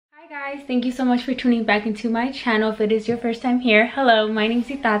Guys, thank you so much for tuning back into my channel. If it is your first time here, hello, my name is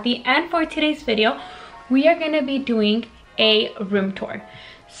Itati, and for today's video we are going to be doing a room tour.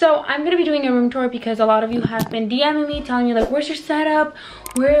 So I'm going to be doing a room tour because a lot of you have been DMing me telling me like, where's your setup,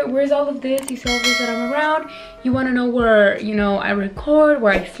 where's all of this, you see all of this that I'm around, you want to know where, you know, I record,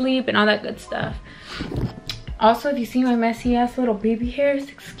 where I sleep and all that good stuff. Also, if you see my messy ass little baby hairs,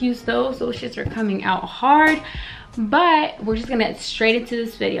 excuse those shits are coming out hard. But we're just gonna get straight into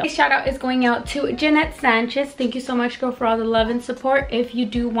this video. Shout out is going out to Jeanette Sanchez. Thank you so much, girl, for all the love and support. If you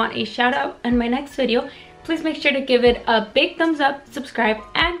do want a shout out in my next video, please make sure to give it a big thumbs up, subscribe,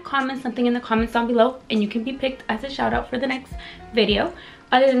 and comment something in the comments down below, and you can be picked as a shout out for the next video.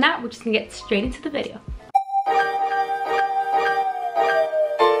 Other than that, we're just gonna get straight into the video.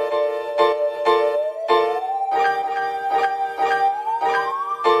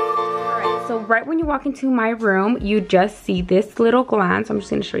 So right when you walk into my room, you just see this little glance. I'm just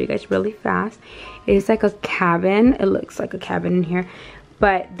going to show you guys really fast. It is like a cabin. It looks like a cabin in here.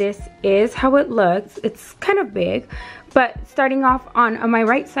 But this is how it looks. It's kind of big. But starting off on my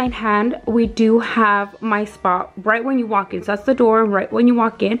right side hand, we do have my spot right when you walk in. So that's the door right when you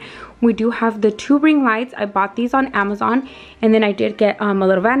walk in. We do have the 2 ring lights. I bought these on Amazon. And then I did get a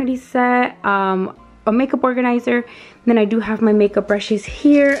little vanity set, a makeup organizer. Then I do have my makeup brushes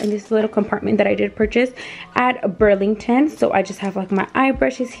here in this little compartment that I did purchase at Burlington. So I just have like my eye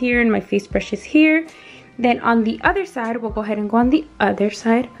brushes here and my face brushes here. Then on the other side, we'll go ahead and go on the other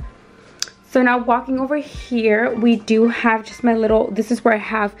side. So now walking over here, we do have just my little, this is where I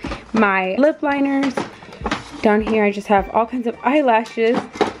have my lip liners. Down here I just have all kinds of eyelashes.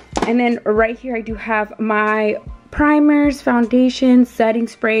 And then right here I do have my primers, foundations, setting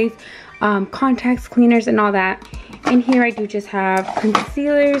sprays, contacts, cleaners, and all that. And here I do just have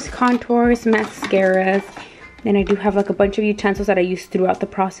concealers, contours, mascaras. Then I do have like a bunch of utensils that I use throughout the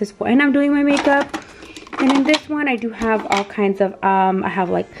process when I'm doing my makeup. And in this one I do have all kinds of I have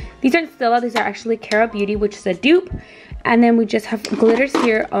like, these aren't Stila, these are actually Cara Beauty, which is a dupe. And then we just have glitters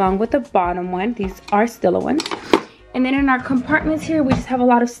here along with the bottom one. These are Stila ones. And then in our compartments here we just have a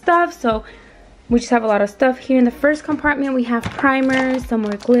lot of stuff. So we just have a lot of stuff here. In the first compartment we have primers, some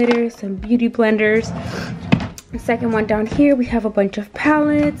more glitters, some beauty blenders. The second one down here we have a bunch of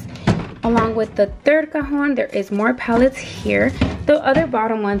palettes. Along with the third cajon there is more palettes here. The other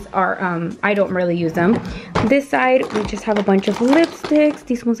bottom ones are I don't really use them. This side we just have a bunch of lipsticks.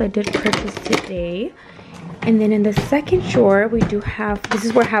 These ones I did purchase today. And then in the second drawer we do have, this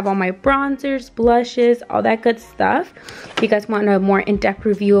is where I have all my bronzers, blushes, all that good stuff. If you guys want a more in-depth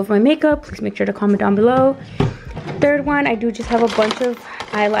review of my makeup, please make sure to comment down below. Third one, I do just have a bunch of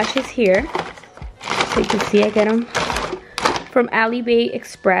eyelashes here. So you can see I get them from Alibay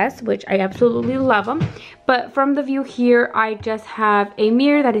Express, which I absolutely love them. But from the view here, I just have a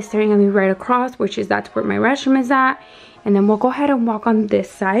mirror that is staring at me right across, which is, that's where my restroom is at. And then we'll go ahead and walk on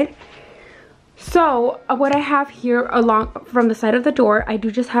this side. So what I have here along from the side of the door, I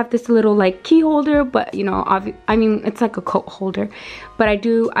do just have this little like key holder, but you know, I mean, it's like a coat holder, but I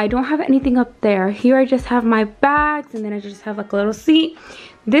don't have anything up there. Here I just have my bags, and then I just have like a little seat.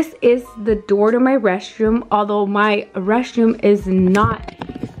 This is the door to my restroom, although my restroom is not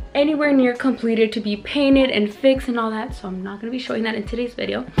anywhere near completed to be painted and fixed and all that, so I'm not going to be showing that in today's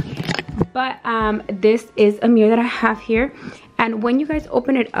video. But this is a mirror that I have here, and when you guys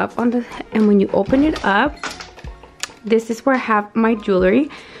open it up this is where I have my jewelry.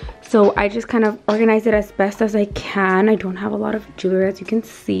 So I just kind of organize it as best as I can. I don't have a lot of jewelry, as you can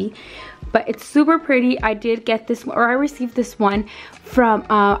see, but it's super pretty. I did get this, or I received this one from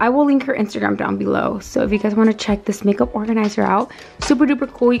I will link her Instagram down below, so if you guys want to check this makeup organizer out, super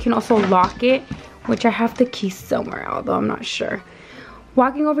duper cool. You can also lock it, which I have the key somewhere, although I'm not sure.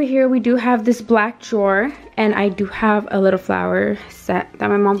 Walking over here, we do have this black drawer, and I do have a little flower set that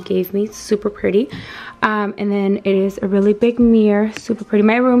my mom gave me. It's super pretty. And then it is a really big mirror, super pretty.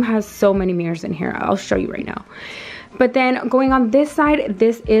 My room has so many mirrors in here. I'll show you right now. But then going on this side,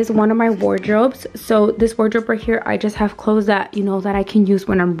 this is one of my wardrobes. So this wardrobe right here, I just have clothes that, you know, that I can use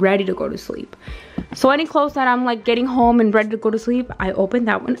when I'm ready to go to sleep. So any clothes that I'm like getting home and ready to go to sleep, I open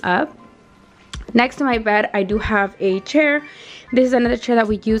that one up. Next to my bed, I do have a chair. This is another chair that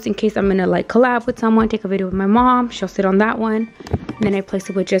we use in case I'm gonna like collab with someone, take a video with my mom. She'll sit on that one. And then I place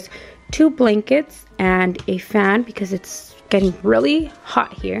it with just 2 blankets and a fan because it's getting really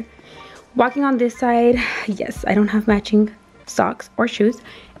hot here. Walking on this side, yes, I don't have matching socks or shoes.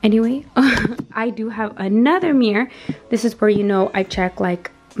 Anyway, I do have another mirror. This is where, you know, I check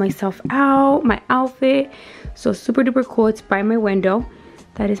like myself out, my outfit. So super duper cool. It's by my window.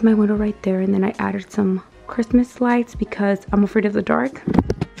 That is my window right there. And then I added some Christmas lights because I'm afraid of the dark.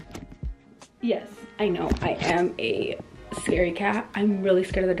 Yes, I know I am a scary cat. I'm really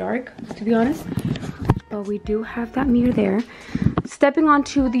scared of the dark, to be honest. But we do have that mirror there. Stepping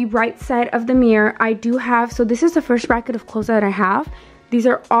onto the right side of the mirror, I do have, so this is the first racket of clothes that I have. These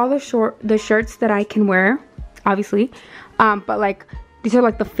are all the shirts that I can wear, obviously. But like, these are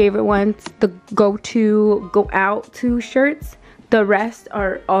like the favorite ones, the go out to shirts. The rest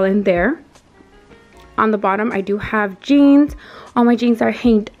are all in there. On the bottom, I do have jeans. All my jeans are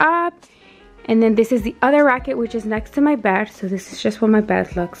hanged up. And then this is the other racket, which is next to my bed. So this is just what my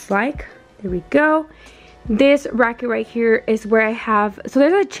bed looks like. There we go. This racket right here is where I have, so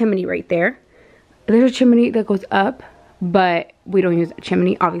there's a chimney right there. There's a chimney that goes up, but we don't use a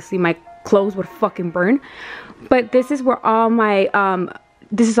chimney. Obviously, my clothes would fucking burn. But this is where all my,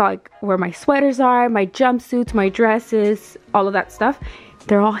 this is all like where my sweaters are, my jumpsuits, my dresses, all of that stuff.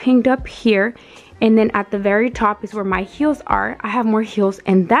 They're all hanged up here. And then at the very top is where my heels are. I have more heels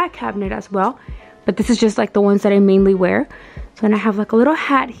in that cabinet as well. But this is just like the ones that I mainly wear. So then I have like a little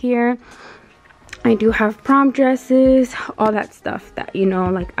hat here. I do have prom dresses, all that stuff that, you know,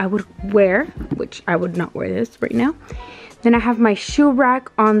 like I would wear, which I would not wear this right now. Then I have my shoe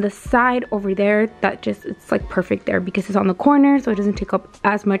rack on the side over there. That just, it's like perfect there because it's on the corner, so it doesn't take up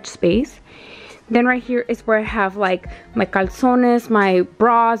as much space. Then right here is where I have like my calzones, my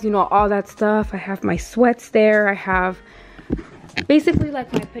bras, you know, all that stuff. I have my sweats there. I have basically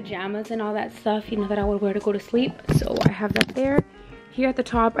like my pajamas and all that stuff, you know, that I would wear to go to sleep. So I have that there. Here at the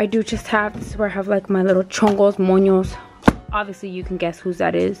top, I do just have, this is where I have like my little chongos, moños. Obviously, you can guess whose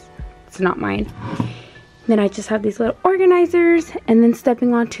that is. It's not mine. Then I just have these little organizers. And then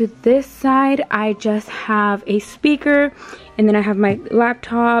stepping onto this side, I just have a speaker. And then I have my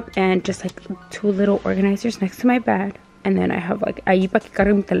laptop and just like 2 little organizers next to my bed. And then I have like, ahí pa que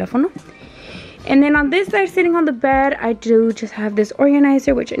cargue mi teléfono. And then on this side, sitting on the bed, I do just have this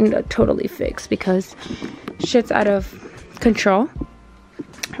organizer, which I need to totally fix because shit's out of control.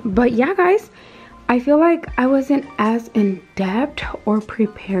 But yeah, guys, I feel like I wasn't as in-depth or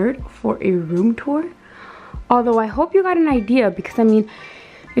prepared for a room tour. Although I hope you got an idea because, I mean,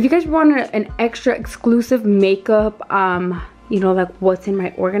 if you guys want an extra exclusive makeup, you know, like what's in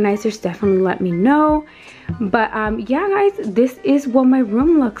my organizers, definitely let me know. But yeah, guys, this is what my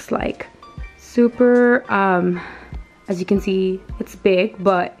room looks like. Super, as you can see, it's big,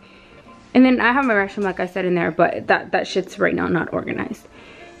 but, and then I have my restroom, like I said, in there, but that shit's right now not organized.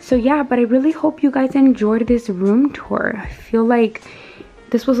 So yeah, but I really hope you guys enjoyed this room tour. I feel like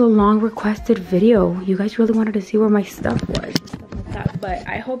this was a long requested video. You guys really wanted to see where my stuff was, stuff like that. But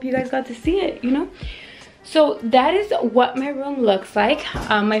I hope you guys got to see it, you know. So that is what my room looks like.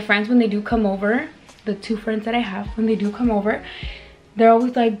 My friends, when they do come over, the 2 friends that I have, when they do come over, they're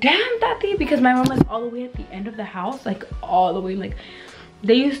always like, damn, Tati, because my room is all the way at the end of the house, like all the way, like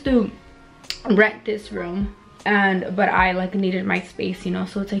they used to rent this room. But I like needed my space, you know,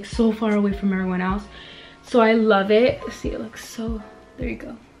 so it's like so far away from everyone else. So I love it. See, it looks so, there you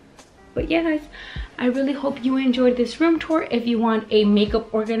go. But yeah, guys, I really hope you enjoyed this room tour. If you want a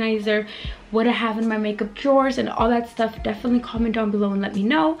makeup organizer, what I have in my makeup drawers and all that stuff, definitely comment down below and let me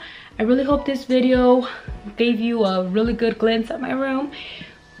know. I really hope this video gave you a really good glimpse at my room,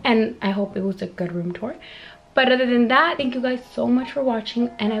 and I hope it was a good room tour. But other than that, thank you guys so much for watching,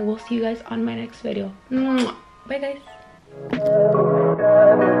 and I will see you guys on my next video. Mwah. Bye, guys.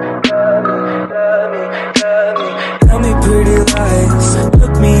 Tell me pretty lies,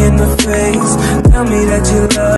 look me in the face, tell me that you love